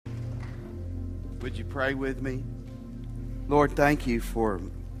Would you pray with me? Lord, thank you for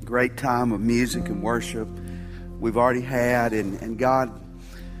a great time of music and worship we've already had. And God,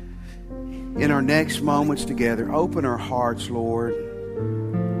 in our next moments together, open our hearts, Lord.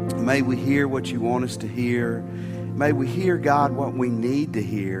 May we hear what you want us to hear. May we hear, God, what we need to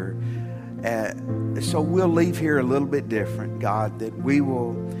hear. So we'll leave here a little bit different, God, that we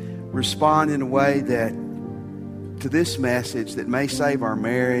will respond in a way that to this message that may save our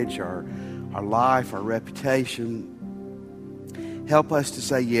marriage, our life, our reputation. Help us to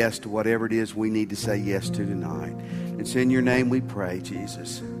say yes to whatever it is we need to say yes to tonight. It's in your name we pray,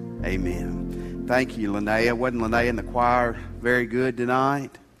 Jesus. Amen. Thank you, Linnea. Wasn't Linnea in the choir very good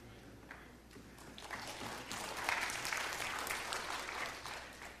tonight?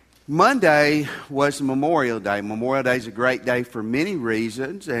 Monday was Memorial Day. Memorial Day is a great day for many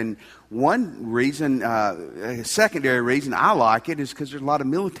reasons, and one reason, a secondary reason I like it is because there's a lot of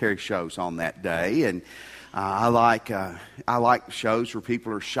military shows on that day, and I like shows where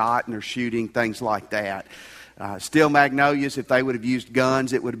people are shot and they're shooting, things like that. Steel Magnolias, if they would have used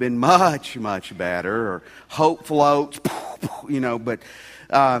guns, it would have been much, much better, or Hope Floats, but...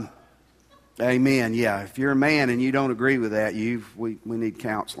 Amen. Yeah, if you're a man and you don't agree with that, we need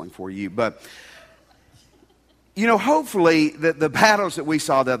counseling for you. But, hopefully the battles that we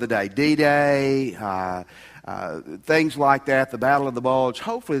saw the other day, D-Day, things like that, the Battle of the Bulge,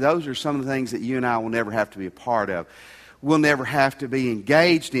 hopefully those are some of the things that you and I will never have to be a part of. We'll never have to be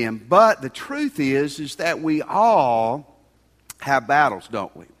engaged in. But the truth is that we all have battles,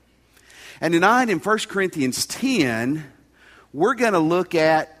 don't we? And tonight in 1 Corinthians 10, we're going to look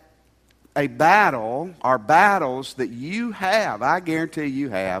at a battle, or battles that you have, I guarantee you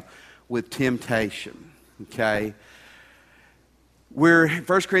have, with temptation. Okay? We're in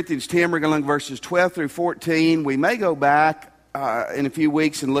 1 Corinthians 10, we're going to look at verses 12 through 14. We may go back in a few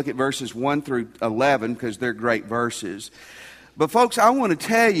weeks and look at verses 1 through 11 because they're great verses. But folks, I want to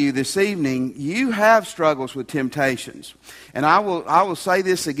tell you this evening, you have struggles with temptations. And I will say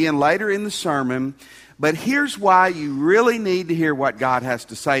this again later in the sermon. But here's why you really need to hear what God has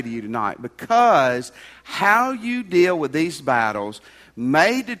to say to you tonight. Because how you deal with these battles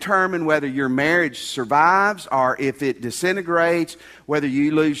may determine whether your marriage survives or if it disintegrates, whether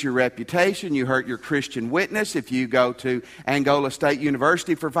you lose your reputation, you hurt your Christian witness, if you go to Angola State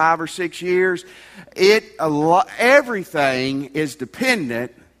University for 5 or 6 years. Everything is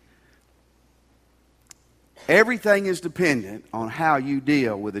dependent. Everything is dependent on how you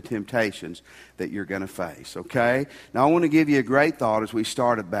deal with the temptations that you're going to face, okay? Now, I want to give you a great thought as we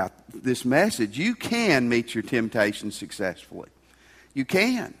start about this message. You can meet your temptations successfully. You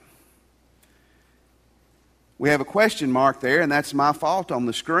can. We have a question mark there, and that's my fault on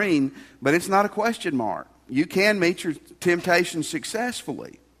the screen, but it's not a question mark. You can meet your temptations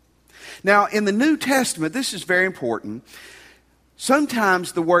successfully. Now, in the New Testament, this is very important.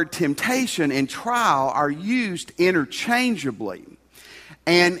 Sometimes the word temptation and trial are used interchangeably.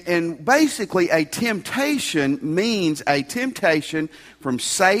 And basically a temptation means a temptation from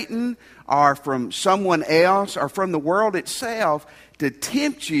Satan or from someone else or from the world itself to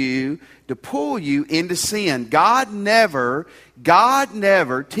tempt you, to pull you into sin. God never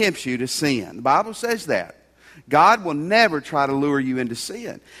tempts you to sin. The Bible says that. God will never try to lure you into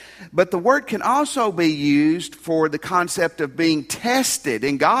sin. But the word can also be used for the concept of being tested.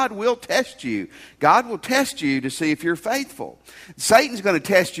 And God will test you. God will test you to see if you're faithful. Satan's going to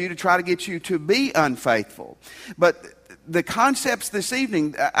test you to try to get you to be unfaithful. But the concepts this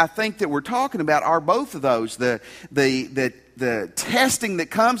evening, I think that we're talking about are both of those. The testing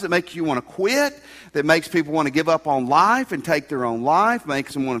that comes that makes you want to quit, that makes people want to give up on life and take their own life,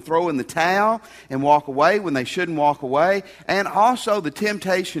 makes them want to throw in the towel and walk away when they shouldn't walk away, and also the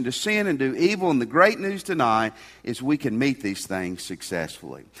temptation to sin and do evil. And the great news tonight is we can meet these things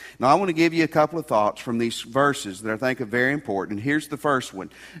successfully. Now, I want to give you a couple of thoughts from these verses that I think are very important. Here's the first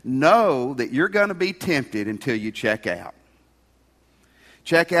one. Know that you're going to be tempted until you check out.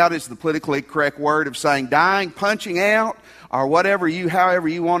 Check out is the politically correct word of saying dying, punching out, or however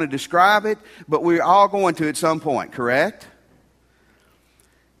you want to describe it, but we're all going to at some point, correct?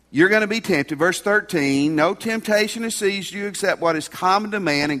 You're going to be tempted. Verse 13, no temptation has seized you except what is common to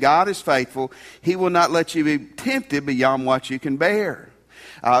man, and God is faithful. He will not let you be tempted beyond what you can bear.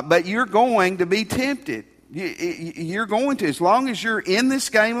 But you're going to be tempted. You're going to, as long as you're in this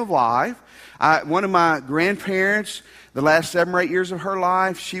game of life. One of my grandparents, the last 7 or 8 years of her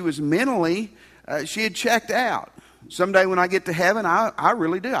life, she was mentally, she had checked out. Someday when I get to heaven, I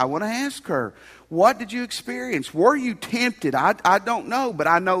really do. I want to ask her, what did you experience? Were you tempted? I don't know, but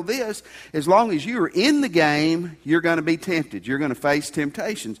I know this. As long as you're in the game, you're going to be tempted. You're going to face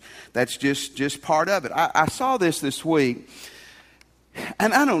temptations. That's just part of it. I saw this week,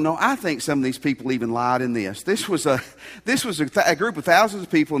 and I don't know. I think some of these people even lied in this. This was a group of thousands of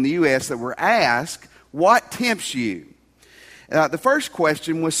people in the U.S. that were asked, what tempts you? The first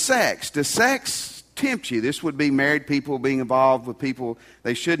question was sex. Does sex tempt you? This would be married people being involved with people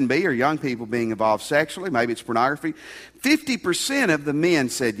they shouldn't be, or young people being involved sexually. Maybe it's pornography. 50% of the men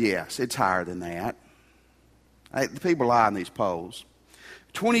said yes. It's higher than that. The people lie in these polls.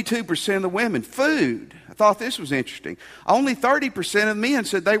 22% of the women. Food. I thought this was interesting. Only 30% of men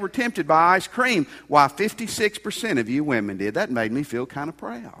said they were tempted by ice cream, while 56% of you women did. That made me feel kind of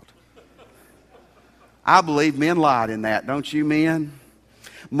proud. I believe men lied in that, don't you men?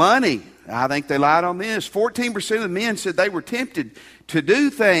 Money. I think they lied on this. 14% of the men said they were tempted to do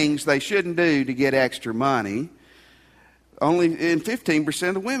things they shouldn't do to get extra money. Only in 15%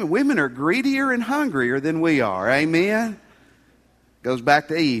 of the women. Women are greedier and hungrier than we are. Amen? Goes back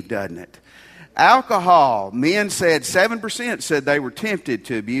to Eve, doesn't it? Alcohol. Men said 7% said they were tempted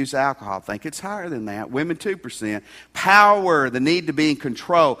to abuse alcohol. I think it's higher than that. Women 2%. Power, the need to be in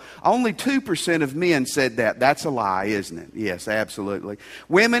control. Only 2% of men said that. That's a lie, isn't it? Yes, absolutely.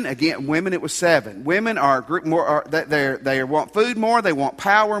 Women, again, women it was 7. Women are more. They want food more. They want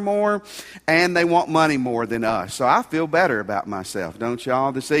power more, and they want money more than us. So I feel better about myself, don't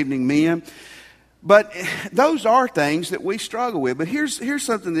y'all? This evening, men. But those are things that we struggle with. But here's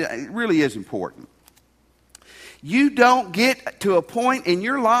something that really is important. You don't get to a point in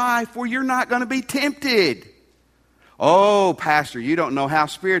your life where you're not going to be tempted. Oh, Pastor, you don't know how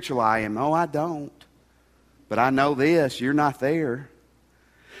spiritual I am. No, I don't. But I know this, you're not there.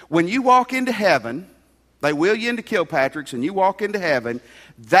 When you walk into heaven, they wheel you into Kilpatrick's and you walk into heaven,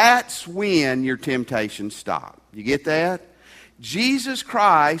 that's when your temptations stop. You get that? Jesus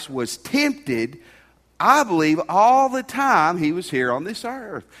Christ was tempted, I believe, all the time he was here on this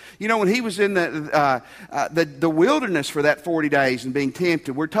earth. You know, when he was in the wilderness for that 40 days and being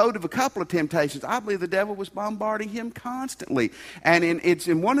tempted, we're told of a couple of temptations. I believe the devil was bombarding him constantly. And it's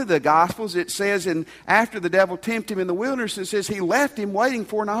in one of the Gospels, it says, after the devil tempted him in the wilderness, it says he left him waiting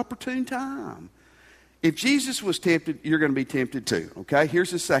for an opportune time. If Jesus was tempted, you're going to be tempted too. Okay?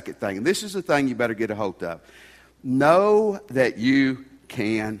 Here's the second thing. And this is the thing you better get a hold of. Know that you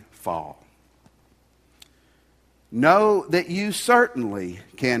can fall. Know that you certainly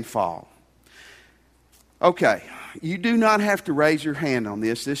can fall. Okay, you do not have to raise your hand on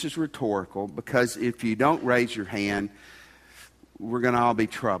this. This is rhetorical, because if you don't raise your hand, we're going to all be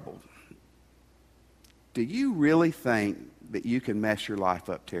troubled. Do you really think that you can mess your life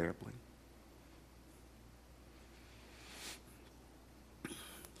up terribly?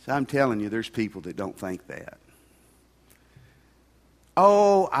 So I'm telling you, there's people that don't think that.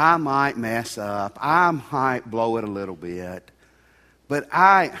 Oh, I might mess up. I might blow it a little bit. But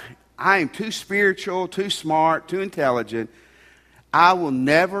I am too spiritual, too smart, too intelligent. I will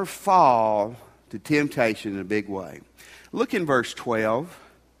never fall to temptation in a big way. Look in verse 12,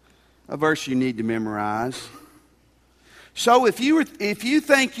 a verse you need to memorize. So if you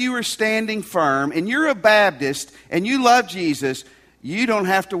think you are standing firm and you're a Baptist and you love Jesus, you don't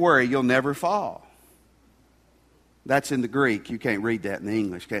have to worry. You'll never fall. That's in the Greek. You can't read that in the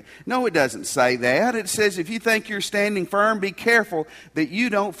English. Okay? No, it doesn't say that. It says if you think you're standing firm, be careful that you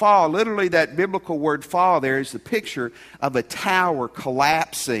don't fall. Literally, that biblical word fall there is the picture of a tower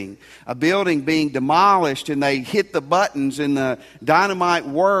collapsing, a building being demolished, and they hit the buttons and the dynamite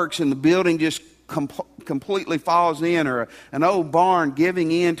works and the building just completely falls in, or an old barn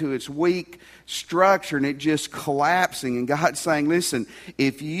giving in to its weak structure and it just collapsing. And God's saying, listen,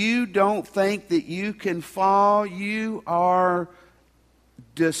 if you don't think that you can fall, you are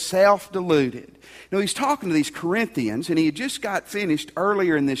self-deluded. You know, he's talking to these Corinthians, and he had just got finished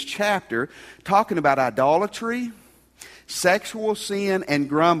earlier in this chapter talking about idolatry, sexual sin, and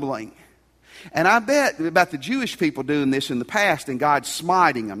grumbling. And I bet about the Jewish people doing this in the past and God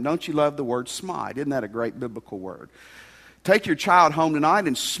smiting them. Don't you love the word smite? Isn't that a great biblical word? Take your child home tonight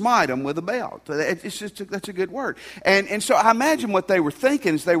and smite them with a belt. That's a good word. And so I imagine what they were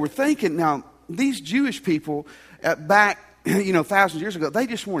thinking is now, these Jewish people back, thousands of years ago, they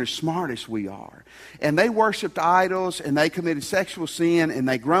just weren't as smart as we are. And they worshiped idols, and they committed sexual sin, and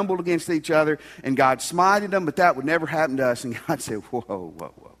they grumbled against each other, and God smited them, but that would never happen to us. And God said, whoa, whoa,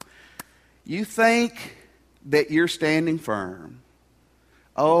 whoa. You think that you're standing firm.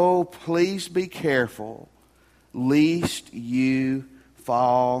 Oh, please be careful, lest you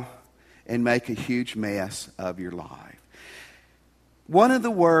fall and make a huge mess of your life. One of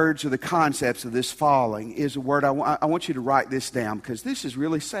the words or the concepts of this falling is a word, I want you to write this down because this is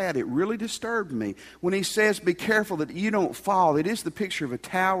really sad. It really disturbed me. When he says, be careful that you don't fall, it is the picture of a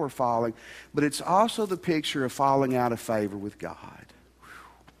tower falling, but it's also the picture of falling out of favor with God.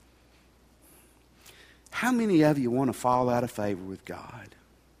 How many of you want to fall out of favor with God?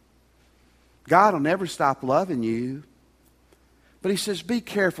 God will never stop loving you, but he says, be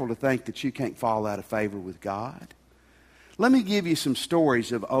careful to think that you can't fall out of favor with God. Let me give you some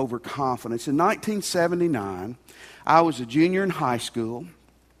stories of overconfidence. In 1979, I was a junior in high school,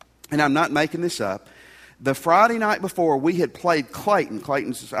 and I'm not making this up. The Friday night before, we had played Clayton.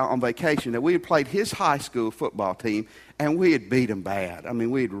 Clayton's out on vacation. And we had played his high school football team, and we had beat them bad. I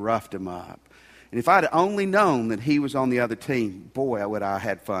mean, we had roughed them up. And if I'd only known that he was on the other team, boy, would I have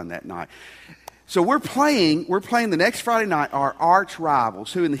had fun that night. So we're playing the next Friday night our arch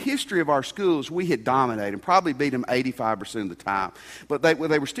rivals, who in the history of our schools we had dominated and probably beat them 85% of the time. But they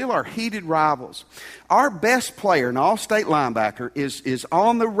were still our heated rivals. Our best player, an all-state linebacker, is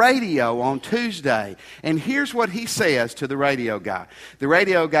on the radio on Tuesday. And here's what he says to the radio guy. The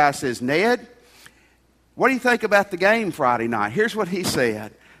radio guy says, Ned, what do you think about the game Friday night? Here's what he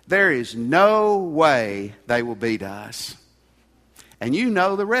said. There is no way they will beat us. And you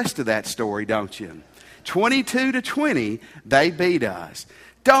know the rest of that story, don't you? 22-20, they beat us.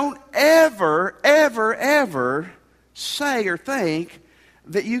 Don't ever, ever, ever say or think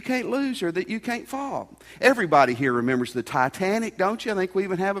that you can't lose or that you can't fall. Everybody here remembers the Titanic, don't you? I think we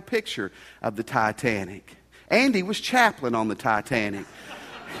even have a picture of the Titanic. Andy was chaplain on the Titanic.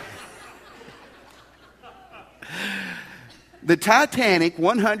 The Titanic,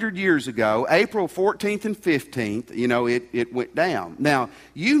 100 years ago, April 14th and 15th, it went down. Now,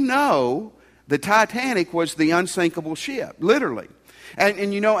 the Titanic was the unsinkable ship, literally. And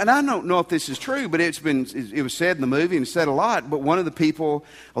I don't know if this is true, but it was said in the movie and said a lot, but one of the people,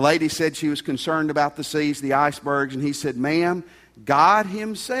 a lady said she was concerned about the seas, the icebergs, and he said, ma'am, God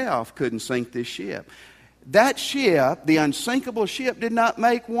himself couldn't sink this ship. That ship, the unsinkable ship, did not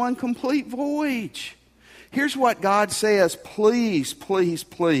make one complete voyage. Here's what God says, please, please,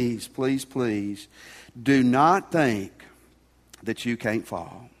 please, please, please, do not think that you can't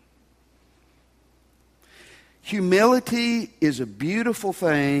fall. Humility is a beautiful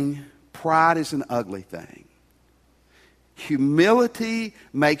thing. Pride is an ugly thing. Humility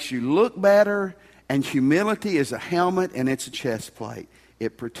makes you look better, and humility is a helmet and it's a chest plate.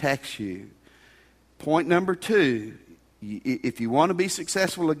 It protects you. Point number 2. If you want to be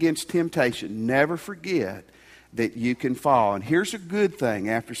successful against temptation, never forget that you can fall. And here's a good thing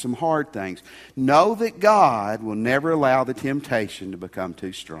after some hard things. Know that God will never allow the temptation to become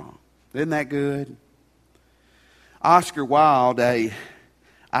too strong. Isn't that good? Oscar Wilde, a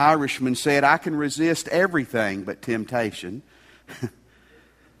Irishman, said, I can resist everything but temptation.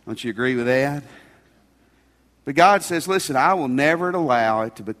 Don't you agree with that? But God says, listen, I will never allow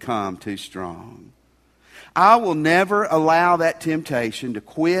it to become too strong. I will never allow that temptation to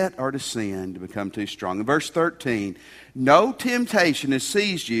quit or to sin to become too strong. In verse 13, no temptation has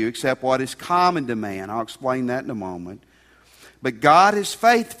seized you except what is common to man. I'll explain that in a moment. But God is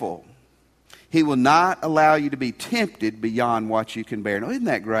faithful. He will not allow you to be tempted beyond what you can bear. Now, isn't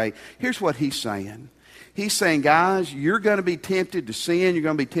that great? Here's what he's saying. He's saying, guys, you're going to be tempted to sin. You're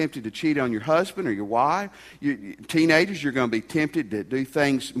going to be tempted to cheat on your husband or your wife. Teenagers, you're going to be tempted to do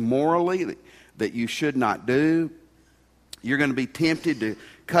things morally that you should not do. You're going to be tempted to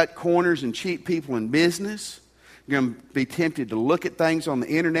cut corners and cheat people in business. You're going to be tempted to look at things on the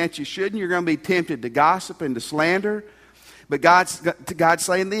internet you shouldn't. You're going to be tempted to gossip and to slander. But God's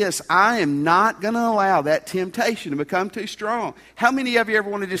saying this, I am not going to allow that temptation to become too strong. How many of you ever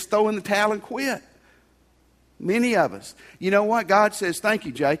want to just throw in the towel and quit? Many of us. You know what? God says, thank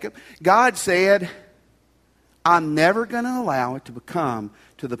you, Jacob. God said, I'm never going to allow it to become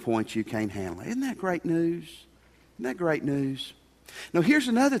to the point you can't handle it. Isn't that great news? Isn't that great news? Now, here's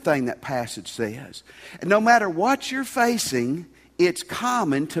another thing that passage says. No matter what you're facing, it's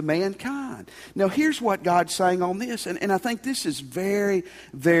common to mankind. Now, here's what God's saying on this, and I think this is very,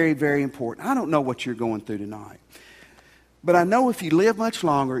 very, very important. I don't know what you're going through tonight, but I know if you live much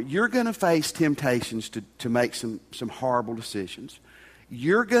longer, you're going to face temptations to make some horrible decisions.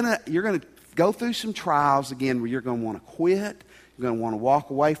 You're going to go through some trials again where you're going to want to quit. You're going to want to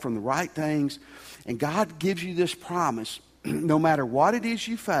walk away from the right things. And God gives you this promise. No matter what it is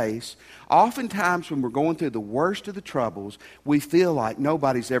you face, oftentimes when we're going through the worst of the troubles, we feel like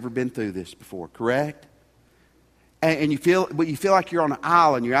nobody's ever been through this before, correct? And you feel like you're on an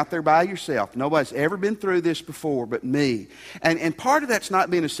island. You're out there by yourself. Nobody's ever been through this before but me. And part of that's not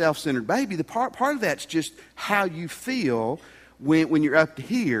being a self-centered baby. The part of that's just how you feel when you're up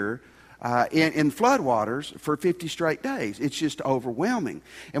here in floodwaters for 50 straight days. It's just overwhelming.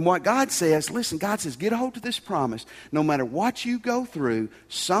 And what God says, listen, God says, get a hold of this promise. No matter what you go through,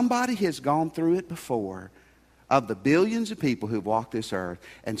 somebody has gone through it before. Of the billions of people who've walked this earth,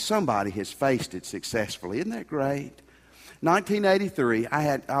 and somebody has faced it successfully. Isn't that great? 1983,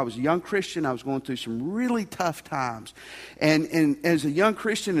 I was a young Christian. I was going through some really tough times. And as a young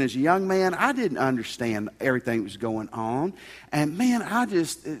Christian and as a young man, I didn't understand everything that was going on. And man, I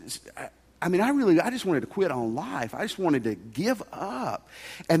just wanted to quit on life. I just wanted to give up.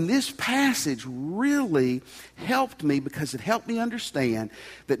 And this passage really helped me because it helped me understand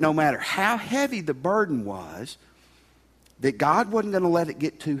that no matter how heavy the burden was, that God wasn't going to let it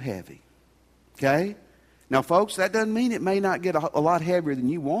get too heavy. Okay? Now, folks, that doesn't mean it may not get a lot heavier than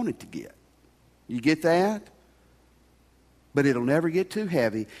you want it to get. You get that? But it'll never get too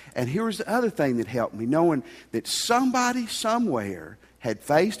heavy. And here's the other thing that helped me, knowing that somebody somewhere had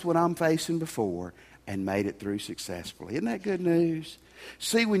faced what I'm facing before and made it through successfully. Isn't that good news?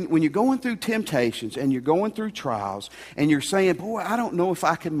 See, when you're going through temptations and you're going through trials and you're saying, boy, I don't know if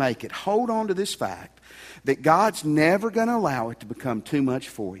I can make it, hold on to this fact that God's never going to allow it to become too much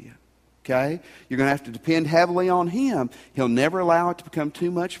for you. Okay? You're going to have to depend heavily on Him. He'll never allow it to become too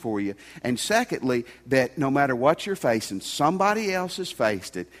much for you. And secondly, that no matter what you're facing, somebody else has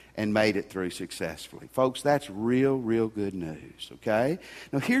faced it and made it through successfully. Folks, that's real, real good news. Okay?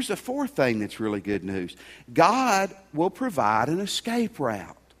 Now, here's the fourth thing that's really good news. God will provide an escape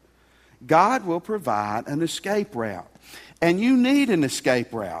route. God will provide an escape route. And you need an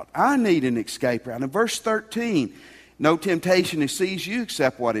escape route. I need an escape route. In verse 13, no temptation has seized you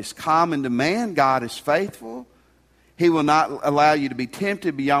except what is common to man. God is faithful. He will not allow you to be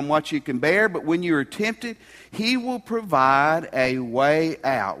tempted beyond what you can bear. But when you are tempted, He will provide a way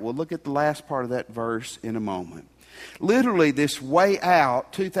out. We'll look at the last part of that verse in a moment. Literally, this way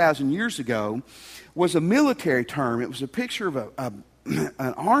out 2,000 years ago was a military term. It was a picture of an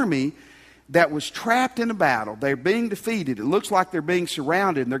army that was trapped in a battle. They're being defeated. It looks like they're being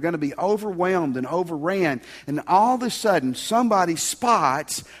surrounded and they're going to be overwhelmed and overran. And all of a sudden, somebody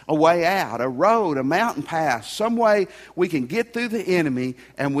spots a way out, a road, a mountain pass, some way we can get through the enemy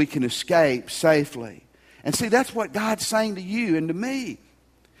and we can escape safely. And see, that's what God's saying to you and to me.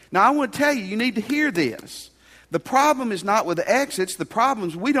 Now, I want to tell you, you need to hear this. The problem is not with the exits. The problem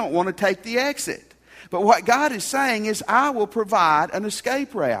is we don't want to take the exit. But what God is saying is, I will provide an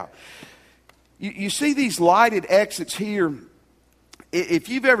escape route. You see these lighted exits here. If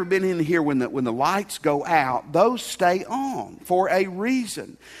you've ever been in here when the lights go out, those stay on for a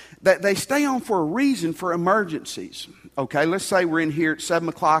reason. They stay on for a reason for emergencies. Okay, let's say we're in here at 7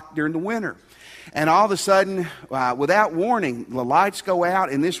 o'clock during the winter. And all of a sudden, without warning, the lights go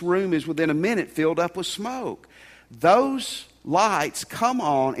out and this room is within a minute filled up with smoke. Those lights come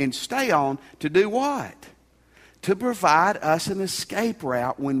on and stay on to do what? To provide us an escape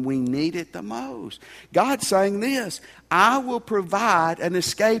route when we need it the most. God's saying this, I will provide an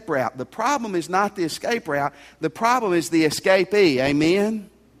escape route. The problem is not the escape route. The problem is the escapee. Amen?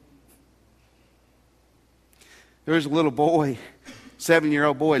 There was a little boy,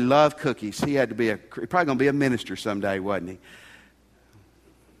 7-year-old boy, loved cookies. He had to be probably going to be a minister someday, wasn't he?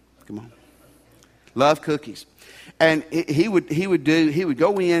 Come on. Loved cookies. And he would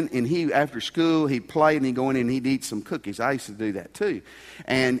go in and after school he'd play and he'd go in and he'd eat some cookies. I used to do that too.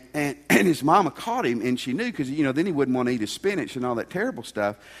 And his mama caught him and she knew because then he wouldn't want to eat his spinach and all that terrible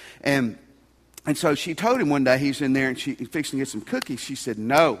stuff. And so she told him one day he's in there and she's fixing to get some cookies. She said,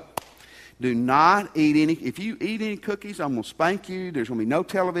 no, do not eat any. If you eat any cookies, I'm going to spank you. There's going to be no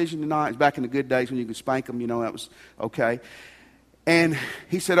television tonight. It's back in the good days when you could spank them. That was okay. And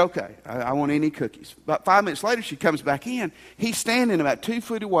he said, okay, I want any cookies. About 5 minutes later, she comes back in. He's standing about 2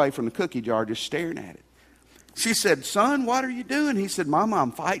 feet away from the cookie jar just staring at it. She said, son, what are you doing? He said, Mama,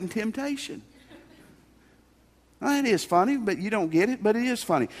 I'm fighting temptation. Well, that is funny, but you don't get it, but it is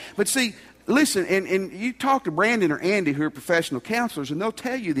funny. But see, listen, and you talk to Brandon or Andy who are professional counselors, and they'll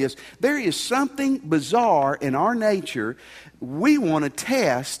tell you this. There is something bizarre in our nature. We want to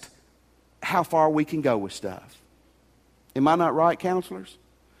test how far we can go with stuff. Am I not right, counselors?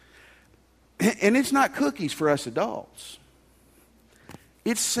 And it's not cookies for us adults.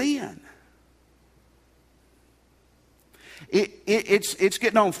 It's sin. It's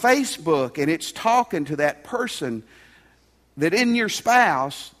getting on Facebook and it's talking to that person that in your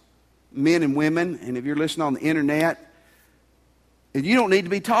spouse, men and women, and if you're listening on the internet, that you don't need to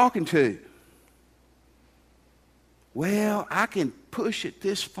be talking to. well, I can push it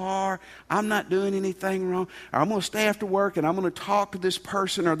this far. I'm not doing anything wrong. Or I'm going to stay after work and I'm going to talk to this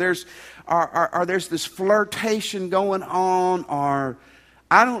person. Or there's this flirtation going on. Or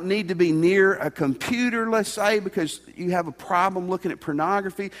I don't need to be near a computer, let's say, because you have a problem looking at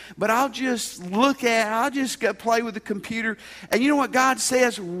pornography. But I'll just go play with the computer. And you know what God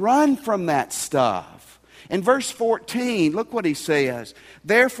says? Run from that stuff. In verse 14, look what he says.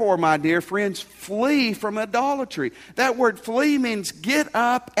 Therefore, my dear friends, flee from idolatry. That word flee means get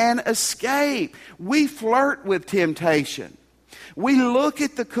up and escape. We flirt with temptation. We look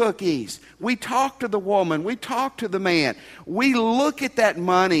at the cookies. We talk to the woman. We talk to the man. We look at that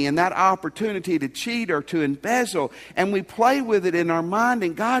money and that opportunity to cheat or to embezzle, and we play with it in our mind.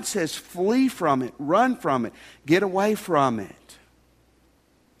 And God says, flee from it, run from it, get away from it.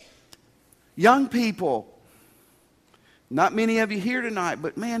 Young people, not many of you here tonight,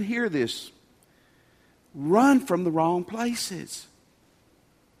 but man, hear this. Run from the wrong places.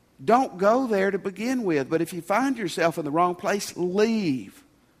 Don't go there to begin with, but if you find yourself in the wrong place, leave.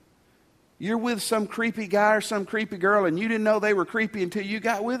 You're with some creepy guy or some creepy girl and you didn't know they were creepy until you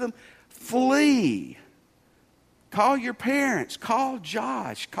got with them, flee. Call your parents. Call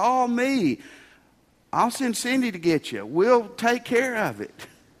Josh. Call me. I'll send Cindy to get you. We'll take care of it.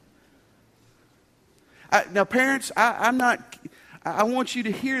 Now, parents, I want you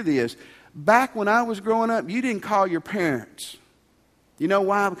to hear this. Back when I was growing up, you didn't call your parents. You know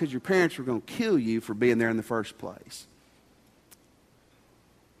why? Because your parents were going to kill you for being there in the first place.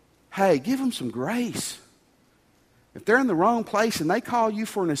 Hey, give them some grace. If they're in the wrong place and they call you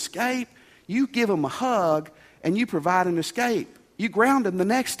for an escape, you give them a hug and you provide an escape. You ground them the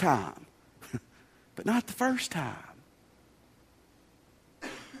next time, but not the first time.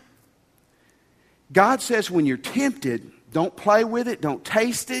 God says when you're tempted, don't play with it, don't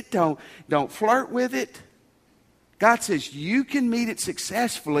taste it, don't flirt with it. God says you can meet it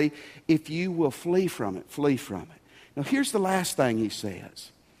successfully if you will flee from it, flee from it. Now here's the last thing he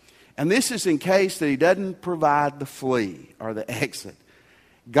says. And this is in case that he doesn't provide the flee or the exit.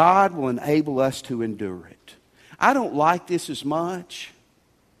 God will enable us to endure it. I don't like this as much,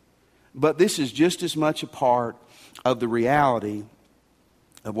 but this is just as much a part of the reality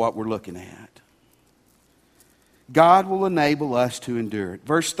of what we're looking at. God will enable us to endure it.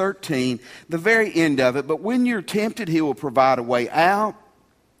 Verse 13, the very end of it, but when you're tempted, he will provide a way out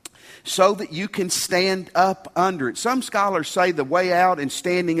so that you can stand up under it. Some scholars say the way out and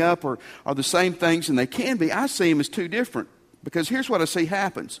standing up are the same things, and they can be. I see them as two different, because here's what I see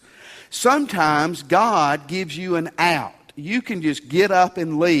happens. Sometimes God gives you an out. You can just get up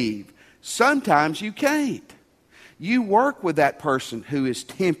and leave. Sometimes you can't. You work with that person who is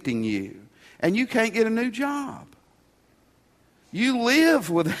tempting you, and you can't get a new job. You live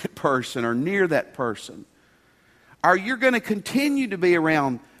with that person or near that person. Or you're going to continue to be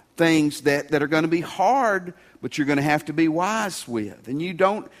around things that are going to be hard, but you're going to have to be wise with. And you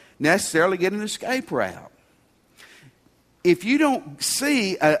don't necessarily get an escape route. If you don't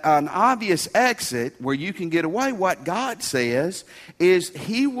see an obvious exit where you can get away, what God says is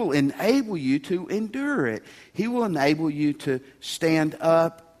he will enable you to endure it. He will enable you to stand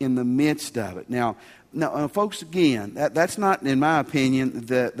up in the midst of it. Now, folks, again, that's not, in my opinion,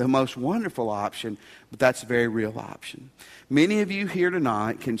 the most wonderful option, but that's a very real option. Many of you here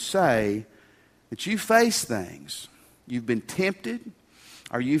tonight can say that you face things. You've been tempted,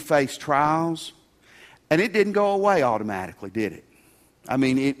 or you face trials, and it didn't go away automatically, did it? I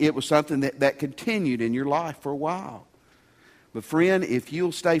mean, it was something that continued in your life for a while. But friend, if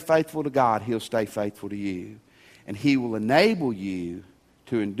you'll stay faithful to God, he'll stay faithful to you. And he will enable you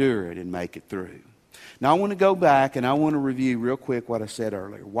to endure it and make it through. Now I want to go back and I want to review real quick what I said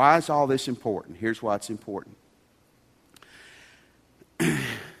earlier. Why is all this important? Here's why it's important.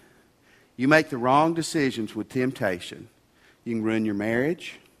 You make the wrong decisions with temptation, you can ruin your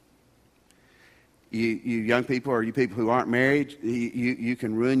marriage. You young people, or you people who aren't married, you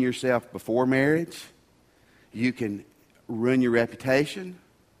can ruin yourself before marriage. You can ruin your reputation.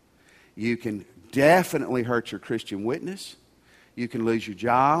 You can definitely hurt your Christian witness. You can lose your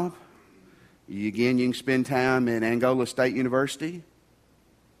job. You can spend time in Angola State University.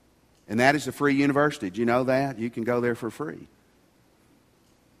 And that is a free university. Did you know that? You can go there for free.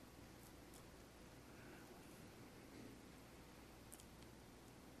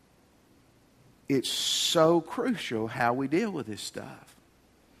 It's so crucial how we deal with this stuff.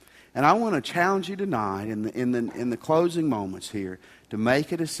 And I want to challenge you tonight in the closing moments here to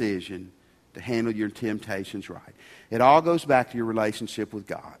make a decision to handle your temptations right. It all goes back to your relationship with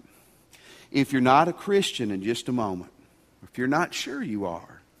God. If you're not a Christian in just a moment, if you're not sure you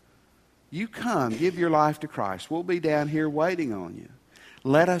are, you come, give your life to Christ. We'll be down here waiting on you.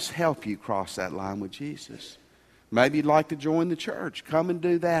 Let us help you cross that line with Jesus. Maybe you'd like to join the church. Come and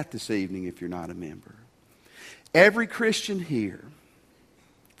do that this evening if you're not a member. Every Christian here,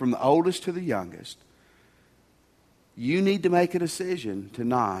 from the oldest to the youngest, you need to make a decision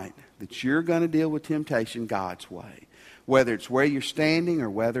tonight that you're going to deal with temptation God's way. Whether it's where you're standing or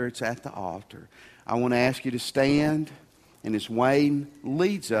whether it's at the altar. I want to ask you to stand, and as Wayne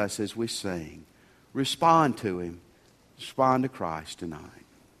leads us as we sing, respond to Him. Respond to Christ tonight.